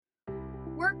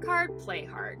Work hard, play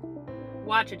hard.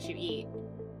 Watch what you eat.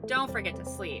 Don't forget to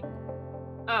sleep.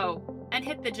 Oh, and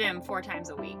hit the gym 4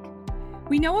 times a week.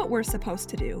 We know what we're supposed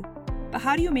to do, but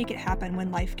how do you make it happen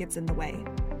when life gets in the way?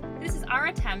 This is our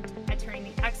attempt at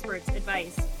turning the experts'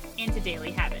 advice into daily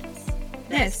habits.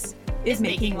 This is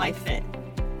Making Life Fit.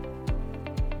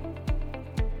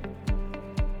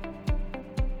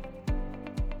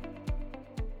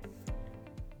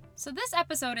 So this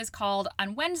episode is called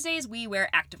On Wednesdays We Wear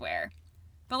Activewear.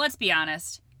 But let's be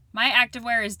honest, my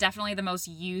activewear is definitely the most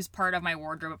used part of my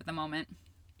wardrobe at the moment.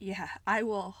 Yeah, I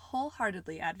will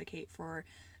wholeheartedly advocate for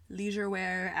leisure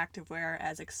wear, activewear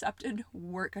as accepted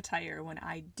work attire when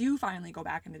I do finally go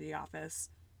back into the office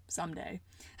someday.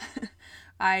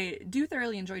 I do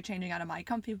thoroughly enjoy changing out of my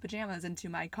comfy pajamas into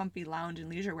my comfy lounge and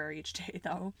leisure wear each day,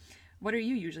 though. What are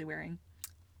you usually wearing?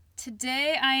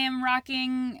 Today I am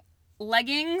rocking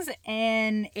leggings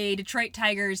and a Detroit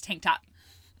Tigers tank top.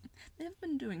 They've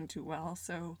been doing too well,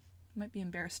 so I might be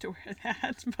embarrassed to wear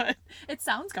that, but it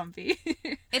sounds comfy.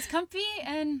 It's comfy,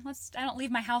 and I don't leave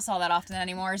my house all that often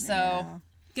anymore, so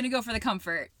gonna go for the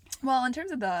comfort. Well, in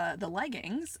terms of the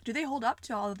leggings, do they hold up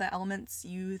to all of the elements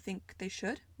you think they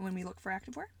should when we look for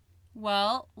activewear?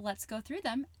 Well, let's go through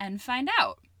them and find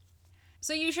out.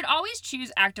 So you should always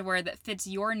choose activewear that fits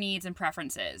your needs and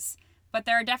preferences. But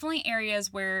there are definitely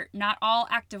areas where not all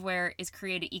activewear is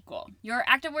created equal. Your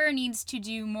activewear needs to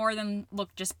do more than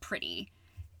look just pretty.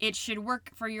 It should work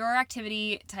for your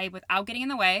activity type without getting in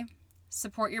the way,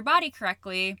 support your body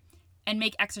correctly, and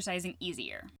make exercising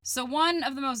easier. So one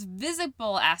of the most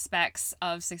visible aspects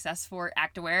of success for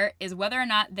activewear is whether or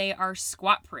not they are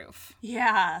squat proof.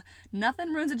 Yeah,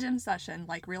 nothing ruins a gym session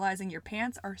like realizing your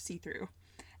pants are see-through.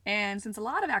 And since a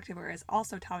lot of activewear is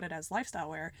also touted as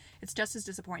lifestyle wear, it's just as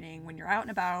disappointing when you're out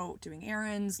and about, doing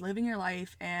errands, living your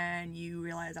life, and you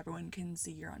realize everyone can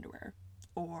see your underwear.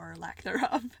 Or lack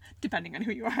thereof, depending on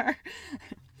who you are.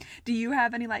 Do you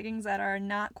have any leggings that are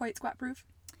not quite squat proof?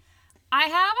 I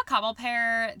have a couple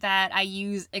pair that I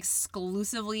use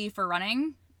exclusively for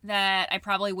running that I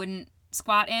probably wouldn't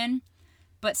squat in.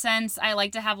 But since I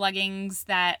like to have leggings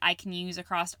that I can use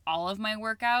across all of my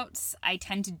workouts, I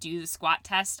tend to do the squat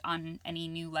test on any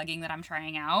new legging that I'm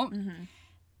trying out. Mm-hmm.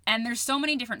 And there's so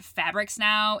many different fabrics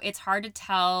now, it's hard to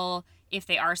tell if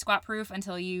they are squat proof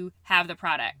until you have the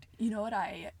product. You know what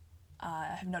I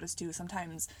have noticed too,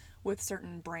 sometimes with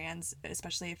certain brands,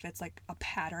 especially if it's like a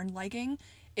pattern legging,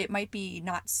 it might be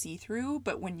not see-through,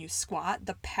 but when you squat,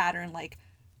 the pattern like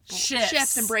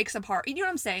shifts and breaks apart. You know what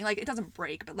I'm saying? Like, it doesn't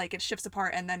break, but like it shifts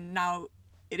apart, and then now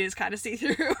it is kind of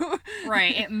see-through.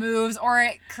 Right, it moves, or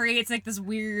it creates like this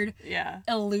weird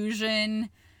illusion.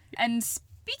 And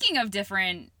speaking of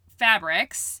different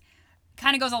fabrics,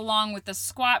 kind of goes along with the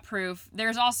squat proof,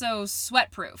 there's also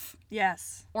sweat proof.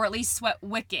 Yes. Or at least sweat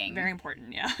wicking. Very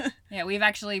important, yeah. Yeah, we've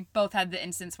actually both had the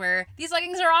instance where these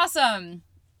leggings are awesome.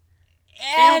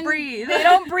 They don't breathe. They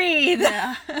don't breathe.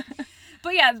 Yeah.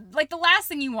 But yeah, like the last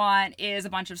thing you want is a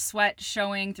bunch of sweat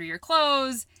showing through your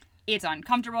clothes. It's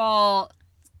uncomfortable,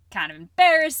 kind of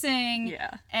embarrassing.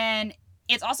 Yeah. And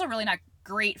it's also really not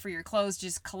great for your clothes to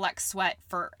just collect sweat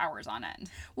for hours on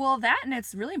end. Well, that, and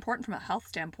it's really important from a health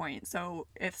standpoint. So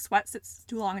if sweat sits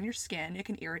too long on your skin, it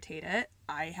can irritate it.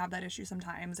 I have that issue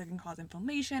sometimes. It can cause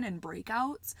inflammation and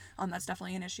breakouts. That's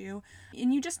definitely an issue.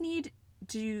 And you just need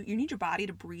your body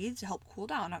to breathe to help cool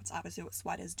down. That's obviously what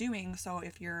sweat is doing. So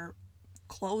if your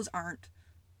clothes aren't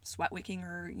sweat wicking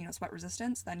or sweat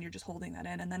resistance, then you're just holding that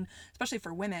in. And then especially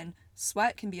for women,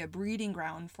 sweat can be a breeding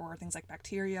ground for things like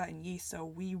bacteria and yeast, so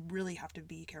we really have to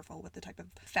be careful with the type of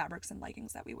fabrics and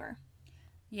leggings that we wear.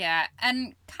 Yeah,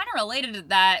 and kind of related to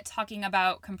that, talking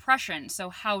about compression. So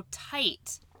how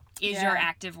tight is your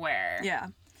active wear? Yeah.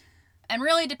 And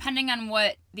really, depending on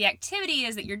what the activity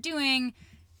is that you're doing,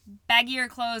 baggier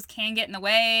clothes can get in the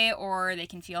way, or they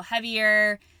can feel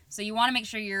heavier. So you want to make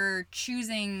sure you're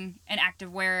choosing an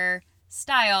activewear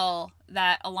style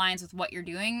that aligns with what you're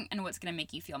doing and what's going to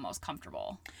make you feel most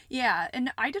comfortable. Yeah,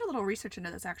 and I did a little research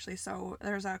into this actually. So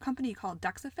there's a company called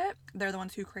DexaFit. They're the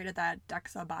ones who created that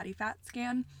DEXA body fat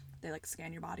scan. They like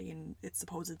scan your body, and it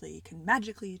supposedly can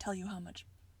magically tell you how much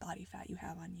body fat you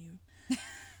have on you.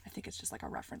 I think it's just like a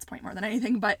reference point more than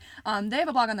anything, but they have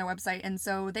a blog on their website, and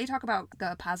so they talk about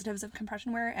the positives of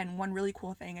compression wear, and one really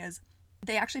cool thing is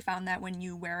they actually found that when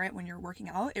you wear it when you're working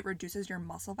out, it reduces your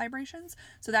muscle vibrations.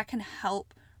 So that can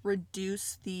help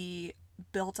reduce the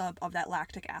buildup of that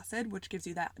lactic acid, which gives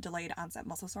you that delayed onset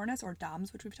muscle soreness, or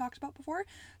DOMS, which we've talked about before.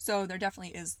 So there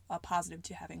definitely is a positive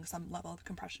to having some level of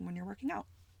compression when you're working out.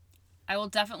 I will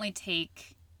definitely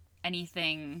take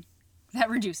anything that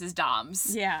reduces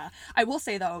DOMS. Yeah. I will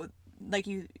say though, like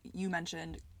you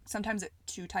mentioned, sometimes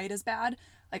too tight is bad.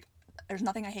 Like, there's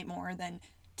nothing I hate more than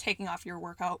taking off your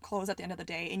workout clothes at the end of the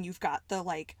day and you've got the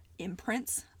like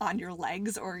imprints on your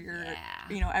legs or your,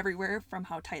 everywhere from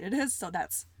how tight it is. So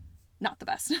that's not the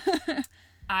best.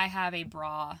 I have a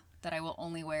bra that I will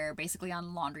only wear basically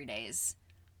on laundry days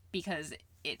because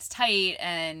it's tight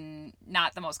and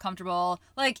not the most comfortable.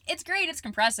 Like, it's great, it's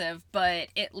compressive, but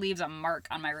it leaves a mark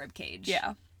on my rib cage.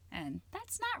 Yeah. And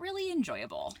that's not really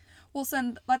enjoyable. Well,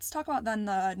 Sen, let's talk about then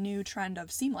the new trend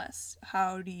of seamless.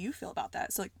 How do you feel about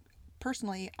that? So, like,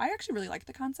 personally, I actually really like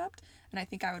the concept, and I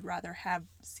think I would rather have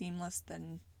seamless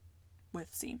than with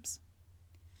seams.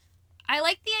 I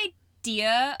like the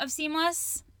idea of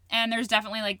seamless, and there's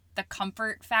definitely, like, the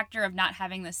comfort factor of not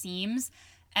having the seams,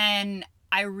 and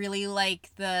I really like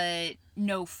the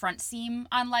no front seam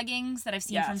on leggings that I've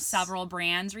seen from several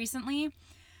brands recently.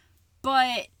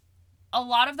 But a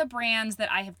lot of the brands that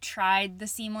I have tried the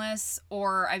seamless,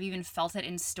 or I've even felt it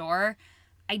in store,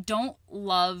 I don't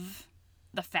love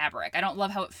the fabric. I don't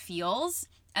love how it feels.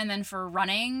 And then for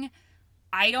running,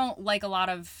 I don't like a lot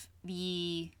of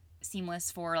the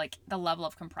seamless for like the level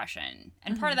of compression.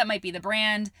 And part of that might be the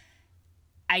brand.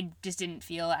 I just didn't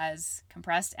feel as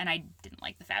compressed, and I didn't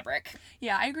like the fabric.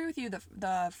 Yeah, I agree with you.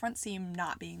 The front seam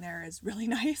not being there is really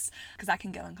nice because that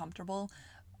can get uncomfortable.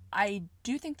 I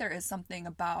do think there is something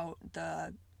about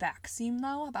the back seam,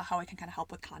 though, about how it can kind of help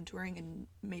with contouring and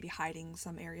maybe hiding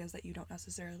some areas that you don't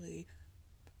necessarily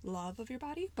love of your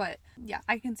body. But yeah,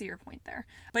 I can see your point there.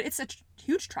 But it's a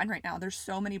huge trend right now. There's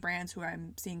so many brands who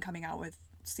I'm seeing coming out with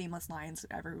seamless lines,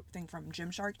 everything from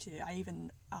Gymshark to I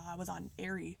even was on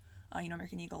Aerie,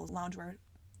 American Eagle's loungewear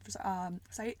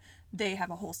site. They have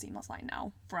a whole seamless line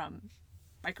now, from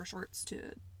biker shorts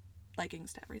to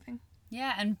leggings to everything.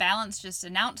 Yeah, and Balance just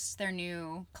announced their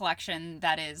new collection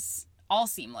that is all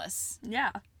seamless.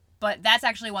 Yeah. But that's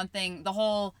actually one thing,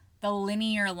 the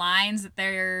linear lines that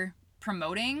they're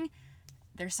promoting,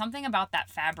 there's something about that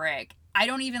fabric. I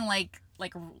don't even like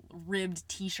ribbed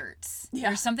t-shirts. Yeah.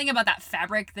 There's something about that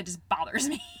fabric that just bothers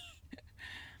me.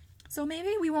 So maybe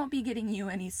we won't be getting you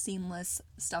any seamless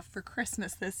stuff for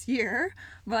Christmas this year,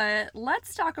 but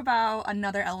let's talk about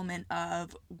another element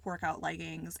of workout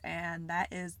leggings, and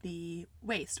that is the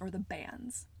waist or the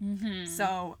bands. Mm-hmm.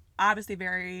 So obviously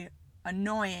very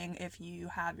annoying if you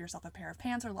have yourself a pair of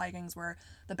pants or leggings where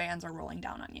the bands are rolling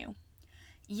down on you.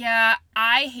 Yeah,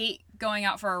 I hate going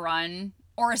out for a run,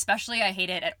 or especially I hate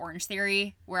it at Orange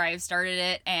Theory where I've started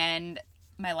it and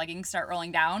my leggings start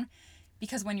rolling down.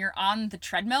 Because when you're on the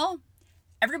treadmill,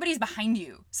 everybody's behind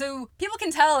you. So people can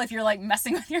tell if you're like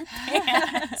messing with your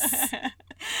pants.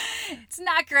 It's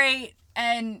not great.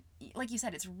 And like you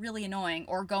said, it's really annoying.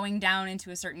 Or going down into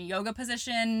a certain yoga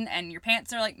position and your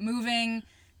pants are like moving.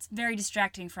 It's very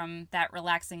distracting from that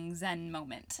relaxing Zen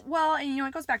moment. Well, and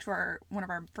it goes back to one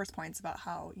of our first points about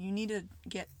how you need to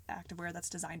get activewear that's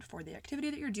designed for the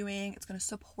activity that you're doing. It's going to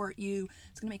support you.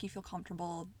 It's going to make you feel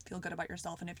comfortable, feel good about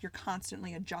yourself. And if you're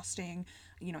constantly adjusting,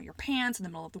 your pants in the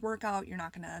middle of the workout, you're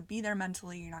not going to be there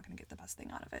mentally. You're not going to get the best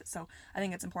thing out of it. So I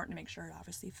think it's important to make sure it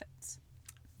obviously fits.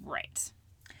 Right.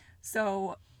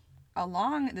 So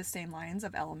along the same lines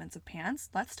of elements of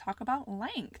pants, let's talk about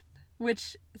length,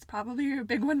 which is probably a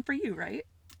big one for you, right?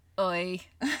 Oi.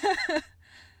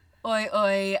 Oi,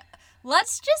 oi.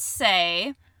 Let's just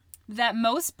say that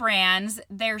most brands,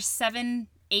 their 7/8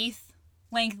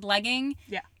 length legging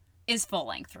is full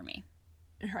length for me.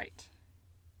 Right.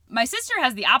 My sister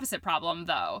has the opposite problem,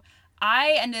 though.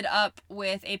 I ended up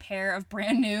with a pair of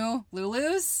brand new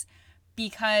Lulus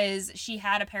because she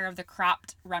had a pair of the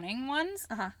cropped running ones,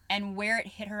 and where it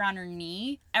hit her on her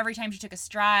knee, every time she took a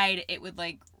stride, it would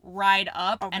like ride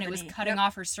up and it was cutting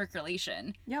off her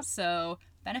circulation. Yep. So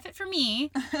benefit for me,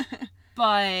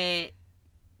 but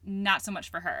not so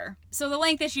much for her. So the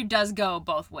length issue does go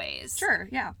both ways. Sure,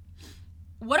 yeah.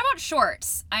 What about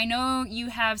shorts? I know you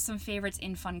have some favorites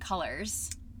in fun colors.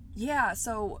 Yeah,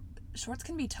 so shorts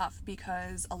can be tough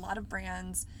because a lot of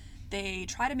brands, they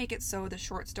try to make it so the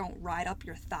shorts don't ride up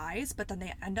your thighs, but then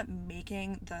they end up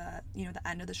making the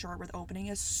end of the short where the opening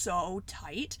is so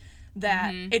tight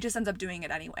that it just ends up doing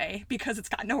it anyway because it's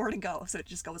got nowhere to go, so it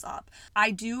just goes up.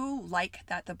 I do like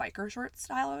that the biker short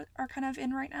style are kind of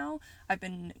in right now. I've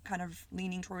been kind of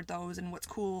leaning toward those, and what's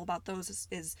cool about those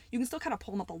is you can still kind of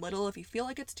pull them up a little if you feel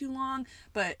like it's too long,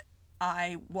 but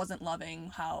I wasn't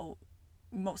loving how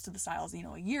most of the styles, a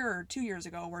year or 2 years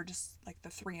ago were just like the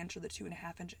 3-inch or the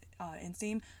 2.5-inch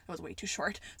inseam. It was way too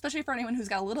short, especially for anyone who's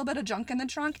got a little bit of junk in the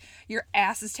trunk. Your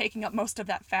ass is taking up most of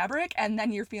that fabric, and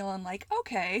then you're feeling like,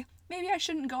 okay, maybe I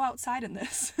shouldn't go outside in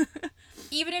this.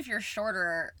 Even if you're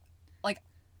shorter, like,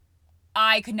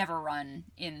 I could never run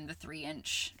in the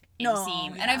 3-inch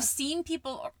inseam. And I've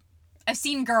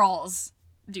seen girls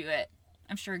do it.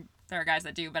 I'm sure there are guys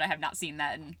that do, but I have not seen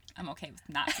that, and I'm okay with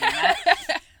not seeing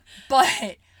that.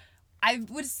 But I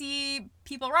would see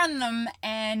people run them,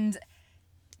 and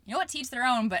you know what, to each their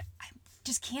own, but I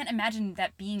just can't imagine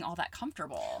that being all that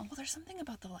comfortable. Well, there's something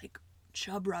about the, like,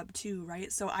 chub rub too,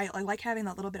 right? So I like having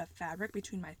that little bit of fabric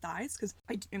between my thighs, because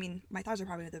I mean, my thighs are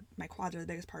probably my quads are the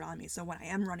biggest part on me, so when I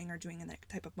am running or doing that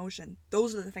type of motion,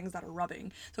 those are the things that are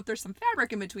rubbing. So if there's some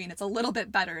fabric in between, it's a little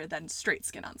bit better than straight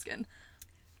skin on skin.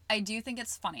 I do think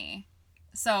it's funny.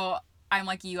 So I'm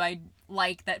like you, I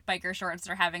like that biker shorts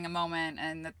are having a moment,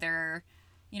 and that they're,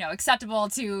 you know, acceptable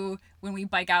to when we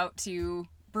bike out to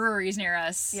breweries near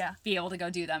us, be able to go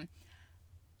do them.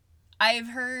 I've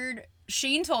heard,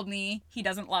 Shane told me he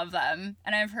doesn't love them,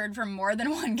 and I've heard from more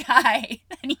than one guy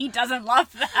and he doesn't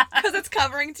love that. Because it's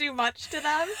covering too much to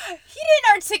them? He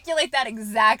didn't articulate that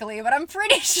exactly, but I'm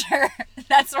pretty sure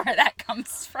that's where that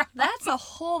comes from. That's a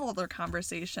whole other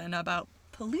conversation about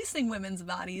policing women's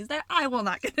bodies that I will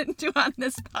not get into on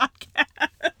this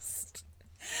podcast.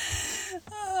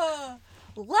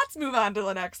 Let's move on to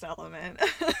the next element.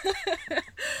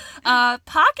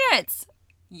 Pockets.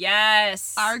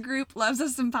 Yes. Our group loves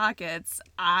us some pockets.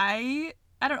 I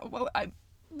don't know.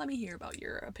 Let me hear about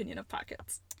your opinion of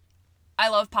pockets. I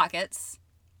love pockets.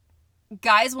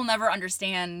 Guys will never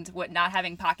understand what not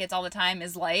having pockets all the time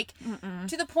is like. Mm-mm.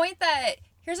 To the point that,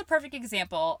 here's a perfect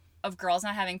example of girls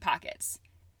not having pockets.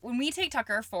 When we take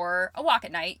Tucker for a walk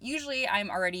at night, usually I'm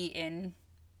already in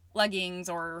leggings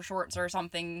or shorts or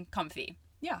something comfy.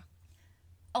 Yeah.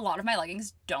 A lot of my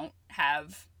leggings don't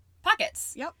have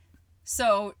pockets. Yep.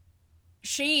 So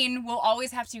Shane will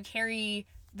always have to carry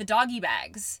the doggy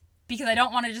bags because I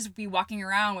don't want to just be walking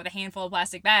around with a handful of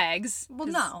plastic bags. Well,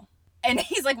 no. And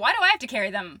he's like, why do I have to carry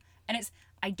them? And it's,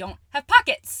 I don't have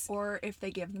pockets. Or if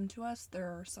they give them to us,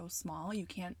 they're so small you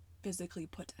can't physically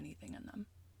put anything in them.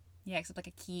 Yeah, except like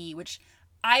a key, which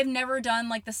I've never done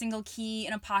like the single key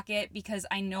in a pocket because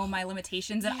I know my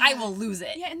limitations and I will lose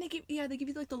it. Yeah, and they give you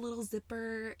like the little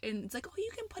zipper, and it's like, oh,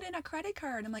 you can put in a credit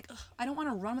card. I'm like, ugh, I don't want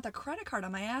to run with a credit card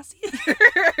on my ass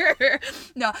either.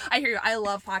 No, I hear you. I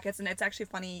love pockets, and it's actually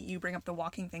funny you bring up the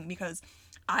walking thing because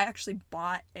I actually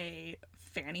bought a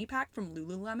fanny pack from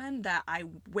Lululemon that I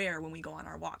wear when we go on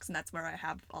our walks, and that's where I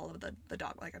have all of the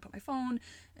dog, like I put my phone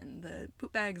and the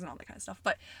poop bags and all that kind of stuff.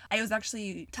 But I was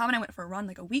actually, Tom and I went for a run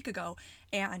like a week ago,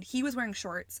 and he was wearing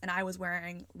shorts and I was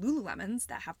wearing Lululemons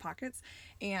that have pockets,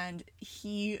 and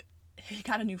he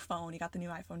got a new phone. He got the new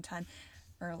iPhone 10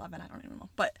 or 11, I don't even know,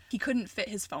 but he couldn't fit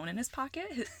his phone in his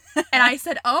pocket. And I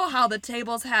said, oh, how the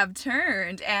tables have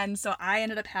turned. And so I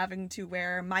ended up having to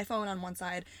wear my phone on one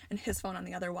side and his phone on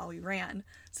the other while we ran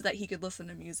so that he could listen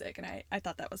to music. And I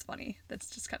thought that was funny.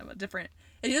 That's just kind of a different,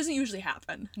 it doesn't usually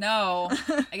happen. No.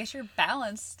 I guess you're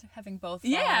balanced having both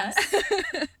phones. Yeah.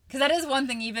 Because that is one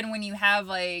thing, even when you have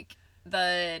like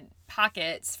the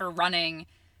pockets for running.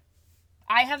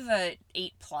 I have the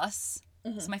 8 Plus,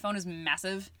 so my phone is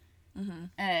massive. Mm-hmm.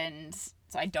 And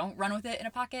so I don't run with it in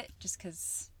a pocket just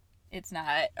because it's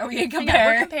not. Are we going to compare?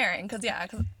 Yeah, we're comparing because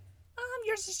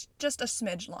yours is just a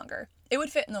smidge longer. It would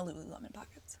fit in the Lululemon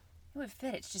pockets. It would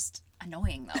fit. It's just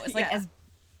annoying though. It's like as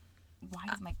wide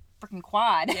as my freaking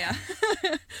quad. Yeah.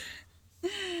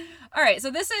 All right.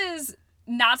 So this is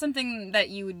not something that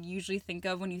you would usually think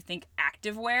of when you think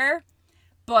activewear,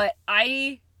 but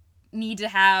I need to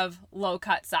have low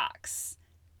cut socks.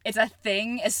 It's a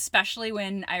thing, especially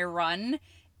when I run.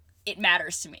 It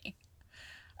matters to me.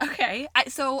 Okay.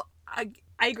 So I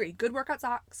agree. Good workout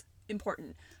socks,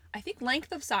 important. I think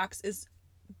length of socks is,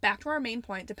 back to our main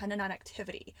point, dependent on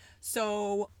activity.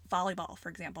 So volleyball, for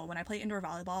example, when I play indoor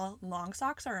volleyball, long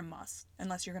socks are a must,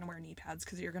 unless you're going to wear knee pads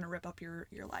because you're going to rip up your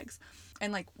legs.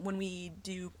 And like when we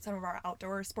do some of our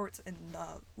outdoor sports in the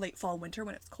late fall, winter,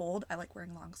 when it's cold, I like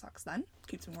wearing long socks then.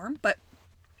 Keeps me warm. But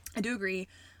I do agree,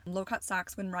 low cut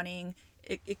socks when running,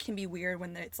 it can be weird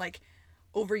when it's like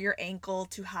over your ankle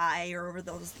too high or over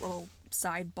those little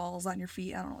side balls on your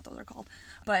feet. I don't know what those are called.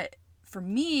 But for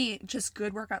me, just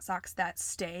good workout socks that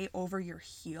stay over your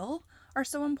heel are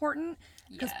so important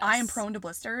because I am prone to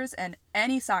blisters, and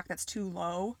any sock that's too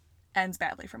low ends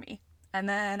badly for me. And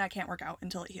then I can't work out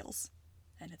until it heals,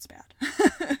 and it's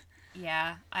bad.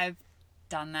 Yeah, I've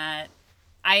done that.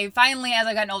 I finally, as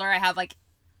I've gotten older, I have like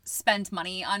spent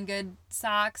money on good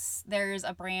socks. There's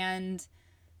a brand,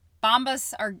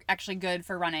 Bombas are actually good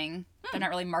for running. They're not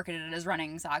really marketed as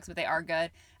running socks, but they are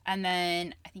good. And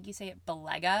then I think you say it,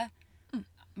 Belega.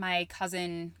 My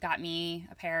cousin got me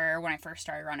a pair when I first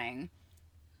started running.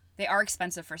 They are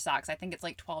expensive for socks. I think it's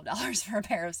like $12 for a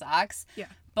pair of socks. Yeah.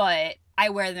 But I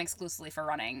wear them exclusively for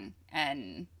running,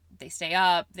 and they stay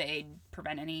up, they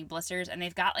prevent any blisters, and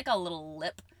they've got like a little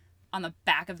lip on the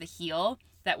back of the heel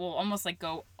that will almost like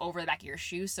go over the back of your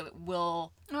shoe, so it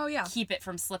will keep it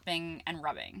from slipping and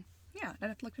rubbing. Yeah, I'd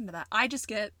have to look into that. I just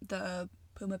get the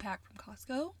Puma pack from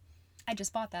Costco. I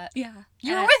just bought that. Yeah.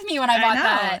 You were with me when I bought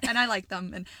that. And I like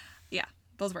them. And yeah,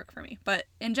 those work for me. But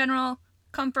in general,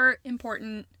 comfort,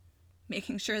 important.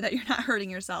 Making sure that you're not hurting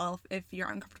yourself. If you're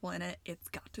uncomfortable in it, it's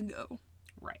got to go.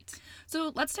 Right.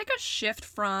 So let's take a shift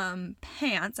from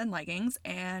pants and leggings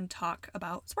and talk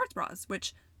about sports bras,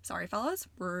 which, sorry fellas,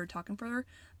 we're talking for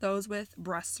those with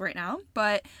breasts right now.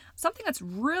 But something that's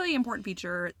really important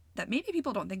feature that maybe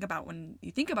people don't think about when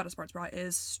you think about a sports bra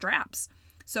is straps.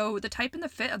 So the type and the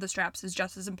fit of the straps is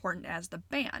just as important as the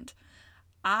band.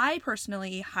 I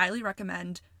personally highly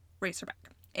recommend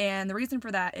Racerback. And the reason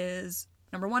for that is,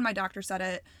 number one, my doctor said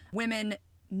it. Women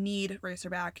need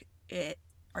Racerback.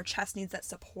 Our chest needs that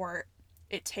support.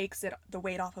 It takes the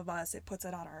weight off of us. It puts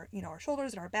it on our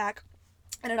shoulders and our back.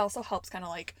 And it also helps kind of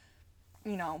like,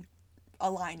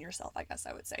 align yourself, I guess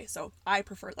I would say. So I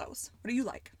prefer those. What do you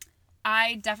like?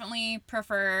 I definitely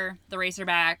prefer the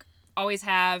Racerback. Always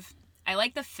have. I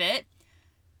like the fit.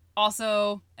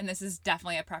 Also, and this is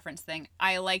definitely a preference thing,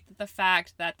 I like the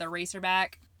fact that the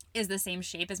Racerback is the same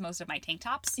shape as most of my tank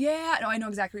tops. Yeah, no, I know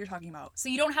exactly what you're talking about. So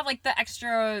you don't have like the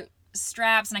extra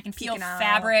straps, and I can feel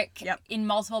fabric in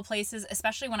multiple places,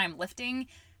 especially when I'm lifting.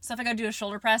 So if I go do a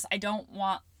shoulder press, I don't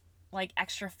want like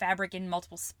extra fabric in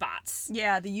multiple spots.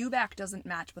 Yeah, the U-back doesn't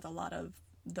match with a lot of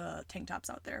the tank tops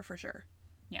out there for sure.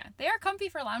 Yeah, they are comfy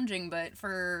for lounging, but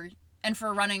for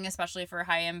running, especially for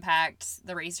high impact,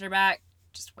 the Racerback,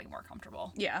 just way more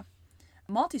comfortable. Yeah.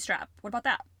 Multi-strap, what about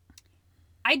that?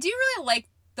 I do really like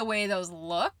the way those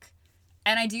look,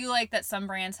 and I do like that some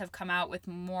brands have come out with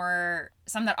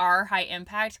some that are high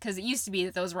impact, because it used to be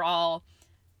that those were all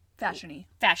fashiony.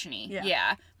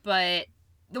 Yeah. But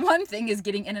the one thing is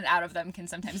getting in and out of them can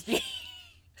sometimes be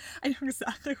I know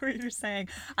exactly what you're saying.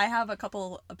 I have a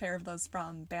pair of those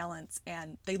from Balance,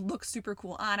 and they look super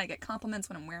cool on. I get compliments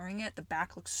when I'm wearing it. The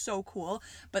back looks so cool.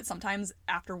 But sometimes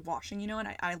after washing,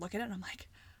 and I look at it and I'm like,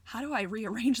 how do I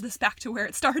rearrange this back to where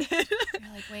it started?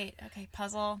 You're like, wait, okay,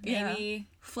 puzzle, maybe.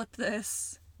 Yeah. Flip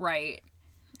this. Right.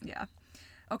 Yeah.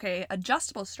 Okay,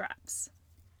 adjustable straps.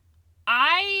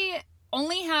 I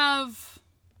only have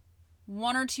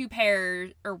one or two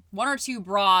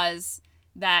bras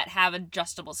that have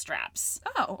adjustable straps.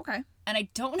 Oh, okay. And I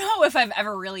don't know if I've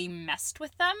ever really messed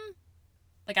with them.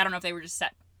 Like, I don't know if they were just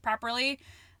set properly.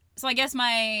 So I guess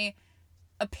my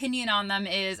opinion on them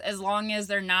is, as long as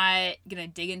they're not gonna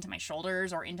dig into my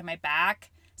shoulders or into my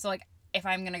back. So like, if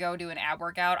I'm gonna go do an ab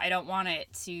workout, I don't want it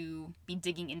to be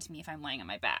digging into me if I'm laying on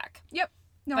my back. Yep.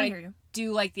 No, but I hear you.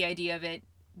 Do like the idea of it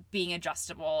being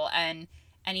adjustable, and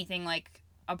anything like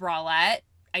a bralette,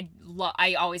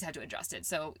 I always have to adjust it.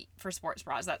 So for sports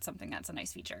bras, that's something that's a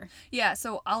nice feature. Yeah,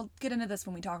 so I'll get into this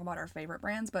when we talk about our favorite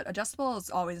brands, but adjustable is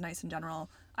always nice in general.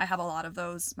 I have a lot of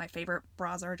those. My favorite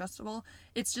bras are adjustable.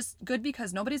 It's just good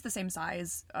because nobody's the same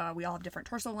size. We all have different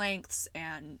torso lengths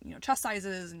and, chest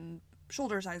sizes and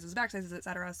shoulder sizes, back sizes,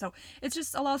 etc. So it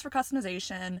just allows for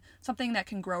customization, something that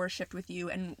can grow or shift with you.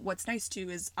 And what's nice too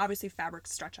is obviously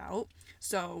fabrics stretch out.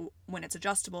 So when it's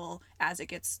adjustable, as it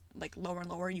gets like lower and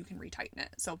lower, you can retighten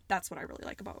it. So that's what I really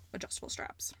like about adjustable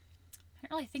straps. I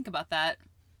didn't really think about that.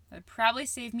 That would probably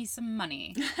save me some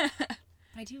money. But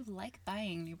I do like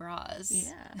buying new bras.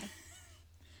 Yeah.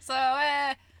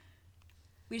 So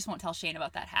we just won't tell Shane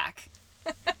about that hack.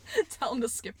 Tell him to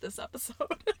skip this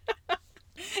episode.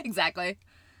 Exactly.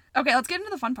 Okay, let's get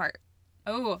into the fun part.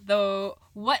 Oh,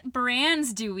 what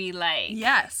brands do we like?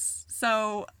 Yes.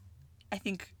 So I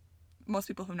think most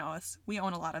people who know us, we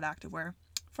own a lot of activewear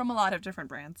from a lot of different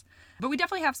brands, but we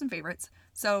definitely have some favorites.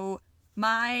 So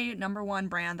my number one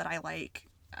brand that I like,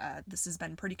 this has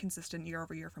been pretty consistent year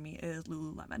over year for me, is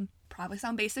Lululemon. Probably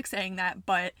sound basic saying that,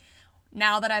 but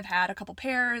now that I've had a couple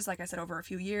pairs, like I said, over a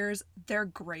few years, they're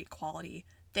great quality.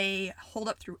 They hold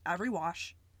up through every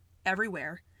wash,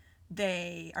 everywhere.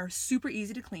 They are super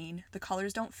easy to clean. The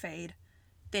colors don't fade.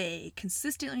 They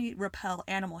consistently repel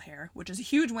animal hair, which is a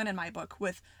huge win in my book,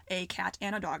 with a cat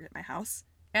and a dog at my house.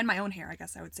 And my own hair, I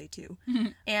guess I would say too.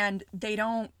 And they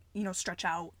don't, stretch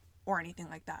out or anything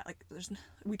like that. Like,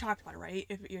 we talked about it, right?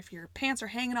 If your pants are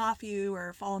hanging off you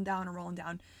or falling down or rolling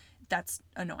down, that's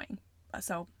annoying.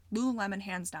 So Lululemon,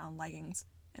 hands down, leggings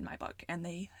in my book. And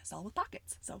they sell with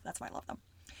pockets. So that's why I love them.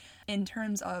 In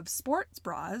terms of sports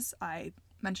bras, I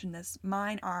mentioned this.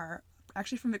 Mine are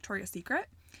actually from Victoria's Secret.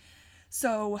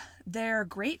 So they're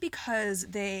great because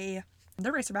they're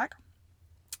Racerback.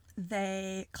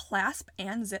 They clasp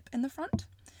and zip in the front.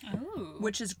 Ooh.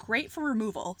 which is great for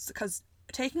removal because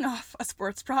taking off a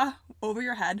sports bra over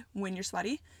your head when you're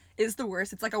sweaty is the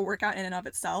worst. It's like a workout in and of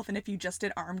itself. And if you just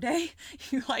did arm day,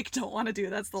 you like don't want to do.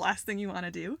 That's the last thing you want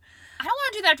to do. I don't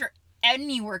want to do that after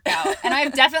any workout. And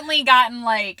I've definitely gotten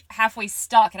like halfway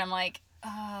stuck and I'm like,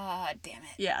 damn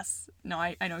it. Yes. No,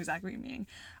 I know exactly what you mean.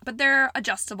 But they're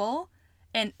adjustable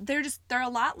and they're a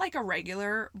lot like a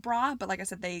regular bra, but like I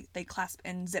said, they clasp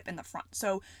and zip in the front.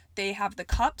 So they have the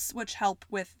cups, which help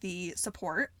with the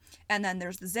support, and then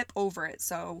there's the zip over it,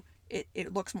 so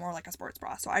it looks more like a sports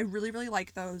bra. So I really, really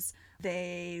like those.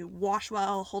 They wash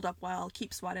well, hold up well,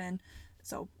 keep sweat in.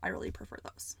 So I really prefer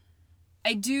those.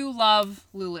 I do love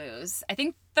Lulus. I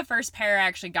think the first pair I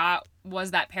actually got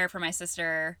was that pair for my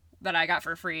sister that I got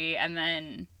for free, and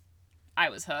then I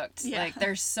was hooked. Yeah. Like,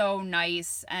 they're so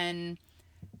nice, and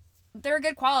they're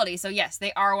good quality. So, yes,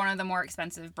 they are one of the more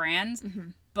expensive brands,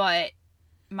 but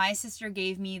my sister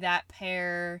gave me that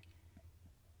pair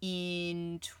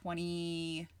in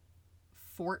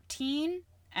 2014,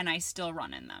 and I still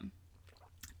run in them.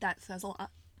 That says a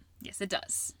lot. Yes, it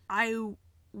does. I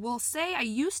will say I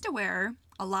used to wear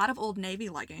a lot of Old Navy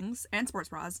leggings and sports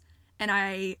bras, and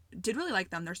I did really like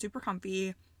them. They're super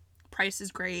comfy. Price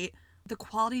is great. The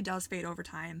quality does fade over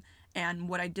time, and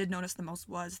what I did notice the most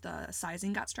was the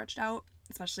sizing got stretched out,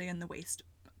 especially in the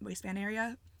waistband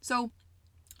area. So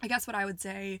I guess what I would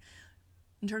say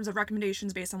in terms of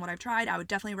recommendations based on what I've tried, I would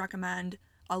definitely recommend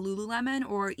a Lululemon,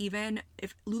 or even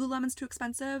if Lululemon's too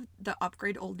expensive, the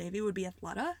upgrade Old Navy would be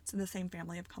Athleta. It's in the same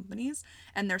family of companies,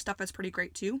 and their stuff is pretty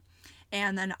great too.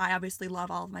 And then I obviously love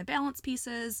all of my Balance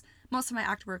pieces. Most of my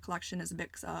activewear collection is a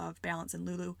mix of Balance and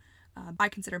Lulu. I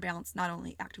consider Balance not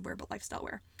only activewear but lifestyle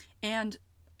wear. And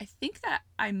I think that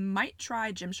I might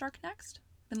try Gymshark next.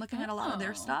 Been looking at a lot of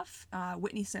their stuff.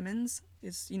 Whitney Simmons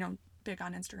is, big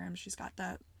on Instagram. She's got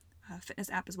the fitness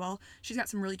app as well. She's got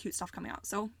some really cute stuff coming out,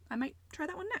 so I might try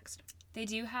that one next. They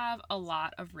do have a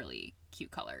lot of really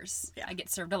cute colors. Yeah. I get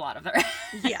served a lot of their.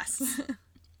 Yes.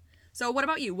 So what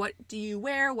about you? What do you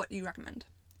wear? What do you recommend?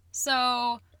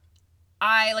 So,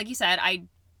 like you said, I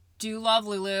do love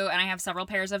Lulu, and I have several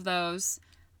pairs of those.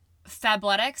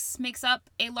 Fabletics makes up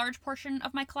a large portion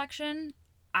of my collection.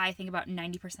 I think about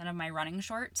 90% of my running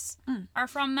shorts are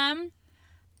from them.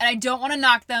 And I don't want to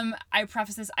knock them. I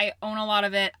preface this, I own a lot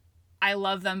of it. I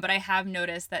love them, but I have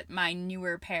noticed that my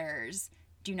newer pairs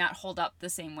do not hold up the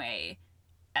same way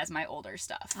as my older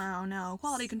stuff. Oh no,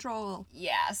 quality control.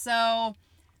 Yeah, so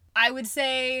I would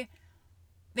say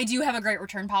they do have a great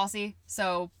return policy.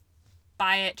 So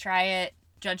buy it, try it,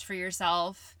 judge for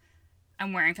yourself.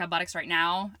 I'm wearing Fabletics right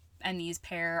now, and these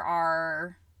pair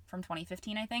are from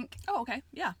 2015, I think. Oh, okay.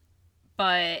 Yeah.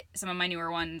 But some of my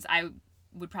newer ones, I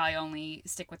would probably only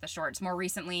stick with the shorts. More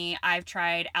recently, I've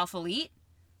tried Alpha Elite,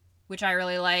 which I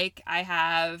really like. I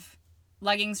have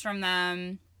leggings from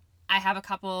them. I have a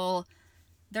couple.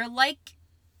 They're like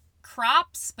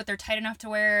crops, but they're tight enough to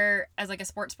wear as like a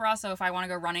sports bra. So if I want to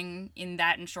go running in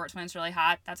that and shorts when it's really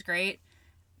hot, that's great.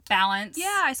 Balance.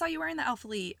 Yeah, I saw you wearing the Alpha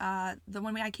Elite. The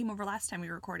one I came over last time we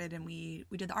recorded and we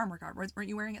did the arm workout. Weren't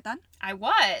you wearing it then? I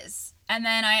was. And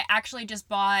then I actually just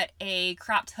bought a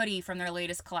cropped hoodie from their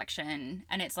latest collection,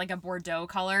 and it's like a Bordeaux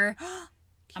color.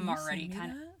 I'm already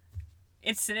kind of...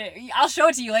 I'll show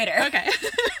it to you later. Okay.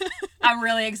 I'm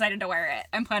really excited to wear it.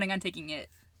 I'm planning on taking it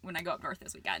when I go up north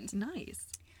this weekend. Nice.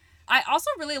 I also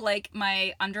really like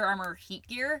my Under Armour heat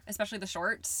gear, especially the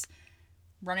shorts.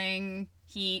 Running,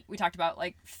 heat, we talked about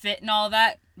like fit and all of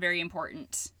that. Very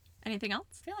important. Anything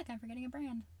else? I feel like I'm forgetting a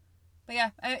brand. But yeah,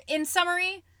 in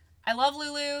summary, I love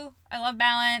Lulu. I love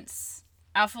Balance.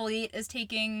 Alpha Elite is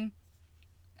taking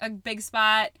a big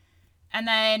spot. And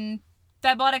then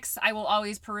Fabletics, I will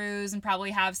always peruse and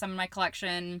probably have some in my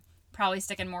collection. Probably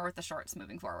sticking more with the shorts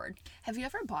moving forward. Have you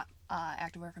ever bought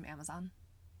activewear from Amazon?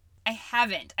 I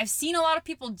haven't. I've seen a lot of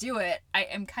people do it. I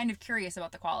am kind of curious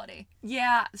about the quality.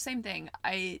 Yeah, same thing.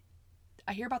 I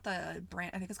hear about the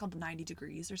brand, I think it's called 90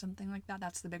 Degrees or something like that.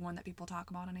 That's the big one that people talk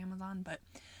about on Amazon, but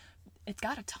it's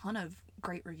got a ton of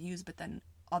great reviews, but then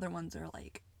other ones are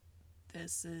like,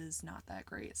 this is not that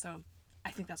great. So I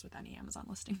think that's with any Amazon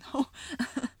listing though.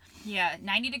 Yeah,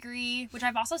 90 Degree, which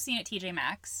I've also seen at TJ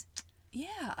Maxx.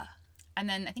 Yeah. And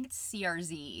then I think it's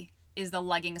CRZ is the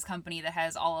leggings company that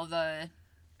has all of the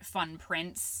fun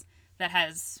prints, that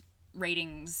has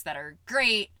ratings that are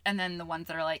great, and then the ones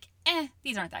that are like,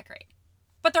 these aren't that great.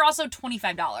 But they're also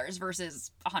 $25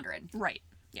 versus $100. Right.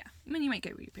 Yeah. I mean, you might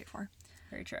get what you pay for.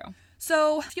 Very true.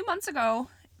 So a few months ago,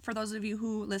 for those of you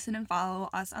who listen and follow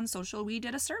us on social, we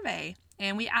did a survey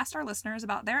and we asked our listeners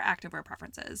about their activewear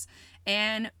preferences.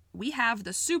 And we have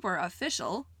the super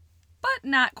official but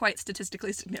not quite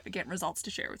statistically significant results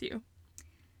to share with you.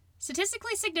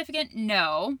 Statistically significant,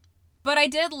 no. But I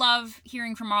did love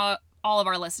hearing from all of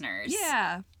our listeners.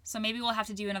 Yeah. So maybe we'll have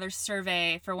to do another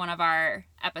survey for one of our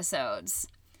episodes.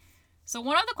 So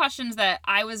one of the questions that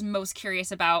I was most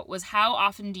curious about was how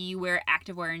often do you wear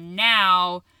activewear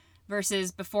now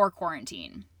versus before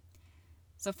quarantine?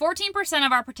 So 14%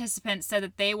 of our participants said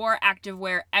that they wore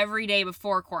activewear every day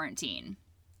before quarantine.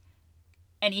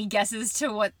 Any guesses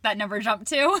to what that number jumped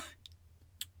to?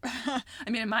 I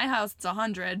mean, in my house, it's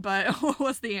 100, but what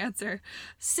was the answer?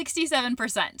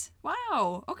 67%.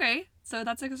 Wow. Okay. So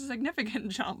that's a significant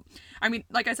jump. I mean,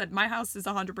 like I said, my house is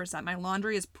 100%. My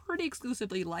laundry is pretty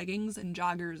exclusively leggings and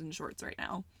joggers and shorts right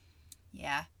now.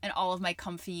 Yeah. And all of my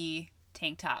comfy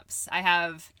tank tops. I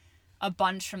have a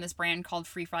bunch from this brand called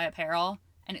Free Fly Apparel,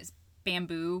 and it's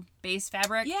bamboo-based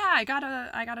fabric. Yeah, I got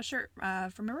a shirt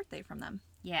for my birthday from them.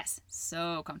 Yes.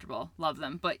 So comfortable. Love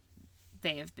them. But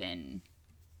they have been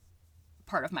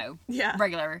part of my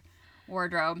regular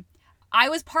wardrobe. I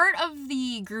was part of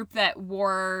the group that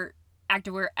wore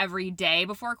activewear every day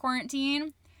before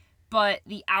quarantine, but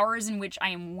the hours in which I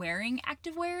am wearing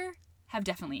activewear have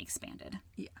definitely expanded.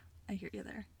 Yeah, I hear you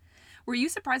there. Were you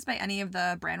surprised by any of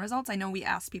the brand results? I know we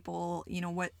asked people,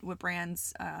 what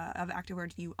brands of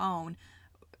activewear do you own?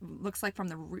 Looks like from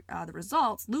the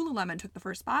results, Lululemon took the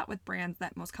first spot with brands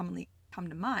that most commonly come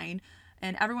to mind.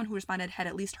 And everyone who responded had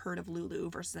at least heard of Lulu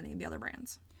versus any of the other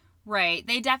brands. Right.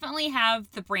 They definitely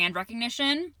have the brand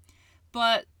recognition,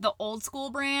 but the old school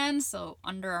brands, so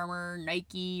Under Armour,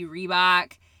 Nike,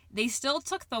 Reebok, they still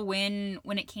took the win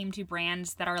when it came to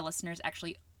brands that our listeners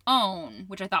actually own,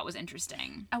 which I thought was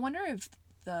interesting. I wonder if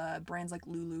the brands like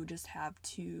Lulu just have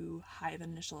too high of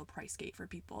an initial price gate for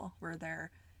people where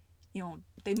they're,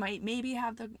 they might maybe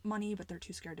have the money, but they're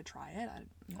too scared to try it.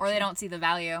 Or they don't see the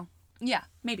value. Yeah,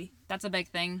 maybe. That's a big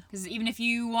thing. Because even if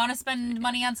you want to spend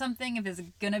money on something, if it's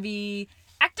going to be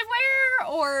activewear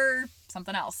or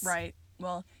something else. Right.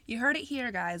 Well, you heard it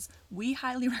here, guys. We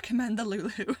highly recommend the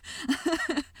Lulu.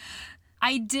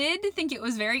 I did think it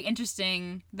was very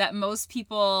interesting that most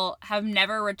people have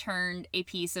never returned a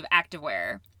piece of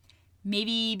activewear.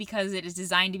 Maybe because it is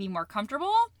designed to be more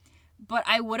comfortable, but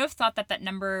I would have thought that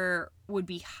number would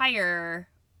be higher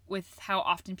with how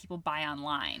often people buy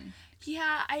online.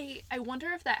 Yeah, I wonder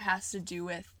if that has to do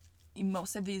with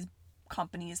most of these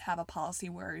companies have a policy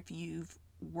where if you've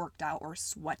worked out or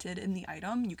sweated in the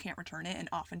item, you can't return it, and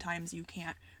oftentimes you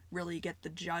can't really get the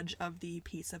judge of the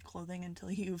piece of clothing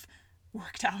until you've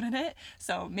worked out in it.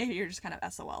 So maybe you're just kind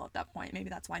of SOL at that point. Maybe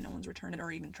that's why no one's returned it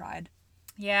or even tried.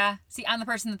 Yeah. See, I'm the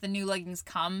person that the new leggings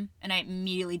come and I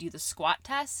immediately do the squat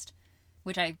test,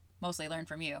 which I mostly learned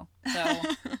from you. So,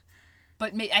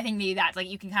 but I think maybe that's like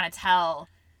you can kind of tell,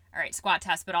 all right, squat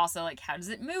test, but also like how does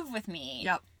it move with me?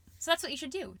 Yep. So that's what you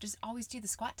should do. Just always do the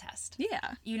squat test.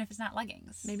 Yeah. Even if it's not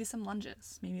leggings. Maybe some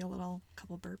lunges. Maybe a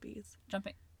couple burpees.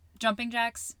 Jumping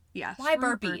jacks? Yeah. Why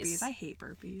burpees? I hate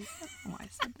burpees. I don't know why I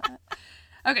said that.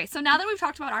 Okay, so now that we've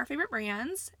talked about our favorite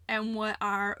brands and what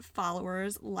our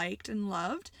followers liked and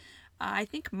loved, I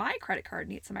think my credit card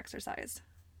needs some exercise.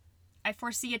 I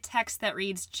foresee a text that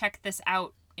reads, "Check this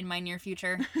out," in my near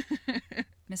future.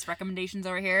 Miss Recommendations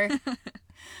over here.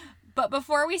 But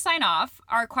before we sign off,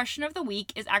 our question of the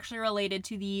week is actually related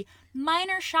to the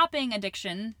minor shopping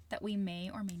addiction that we may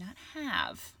or may not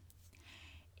have.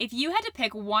 If you had to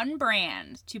pick one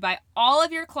brand to buy all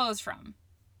of your clothes from,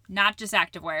 not just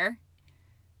activewear,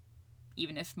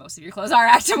 even if most of your clothes are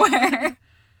activewear,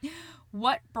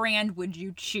 what brand would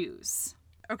you choose?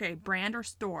 Okay, brand or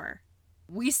store?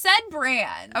 We said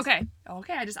brand. Okay,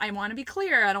 I want to be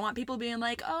clear. I don't want people being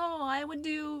like, oh, I would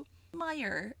do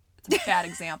Meijer. It's a bad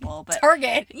example, but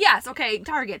Target. Yes, okay,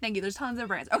 Target. Thank you. There's tons of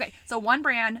brands. Okay, so one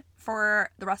brand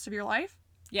for the rest of your life?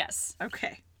 Yes.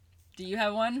 Okay. Do you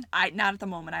have one? Not at the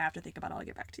moment. I have to think about it. I'll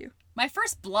get back to you. My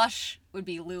first blush would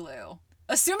be Lulu,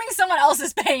 assuming someone else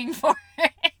is paying for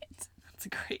it. That's a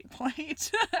great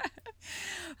point.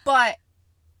 But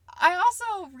I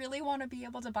also really want to be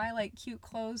able to buy like cute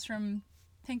clothes from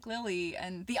Pink Lily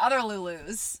and the other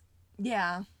Lulus.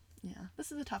 Yeah,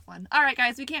 this is a tough one. All right,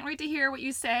 guys, we can't wait to hear what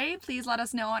you say. Please let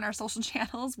us know on our social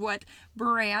channels what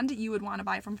brand you would want to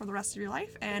buy from for the rest of your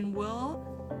life, and we'll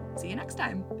see you next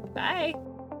time. Bye.